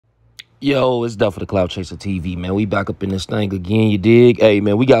Yo, it's Duff for the Cloud Chaser TV, man. We back up in this thing again, you dig? Hey,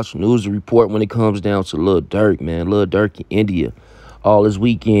 man, we got some news to report when it comes down to Lil Durk, man. Lil Durk in India. All this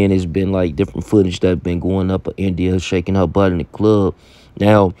weekend has been like different footage that's been going up of India, shaking her butt in the club.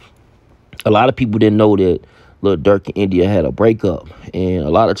 Now, a lot of people didn't know that Lil Durk in India had a breakup. And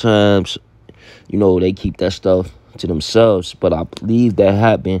a lot of times, they keep that stuff to themselves. But I believe that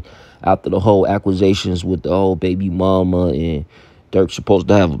happened after the whole accusations with the whole baby mama, and Durk's supposed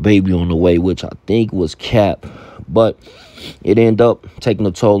to have a baby on the way, which I think was cap. But it ended up taking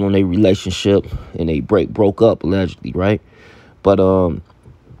a toll on their relationship, and they broke up, allegedly, right? But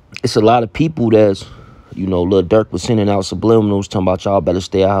it's a lot of people that's, Lil Durk was sending out subliminals talking about y'all better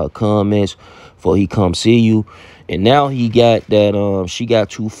stay out her comments before he come see you. And now he got that she got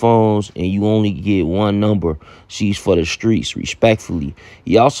 2 phones and you only get 1 number. She's for the streets, respectfully.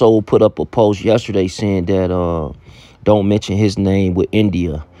 He also put up a post yesterday saying that don't mention his name with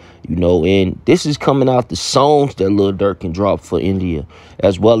India, and this is coming out the songs that Lil Durk can drop for India,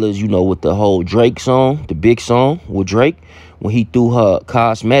 as well as, with the whole Drake song, the big song with Drake, when he threw her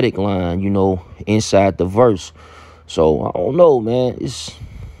cosmetic line, inside the verse. So, I don't know, man. It's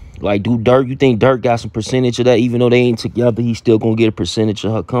like, you think Durk got some percentage of that? Even though they ain't together, he's still gonna get a percentage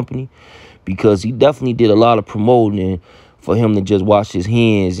of her company? Because he definitely did a lot of promoting, and for him to just wash his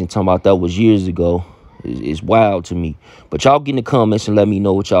hands and talking about that was years ago, it's wild to me. But y'all get in the comments and let me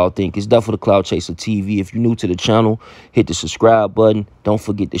know what y'all think. It's Duff for the Cloud Chaser TV. If you're new to the channel, hit the subscribe button. Don't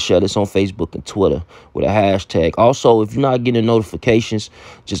forget to share this on Facebook and Twitter with a hashtag. Also, if you're not getting notifications,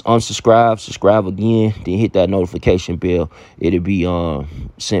 just unsubscribe, subscribe again, then hit that notification bell. It'll be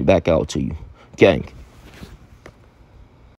sent back out to you. Gang.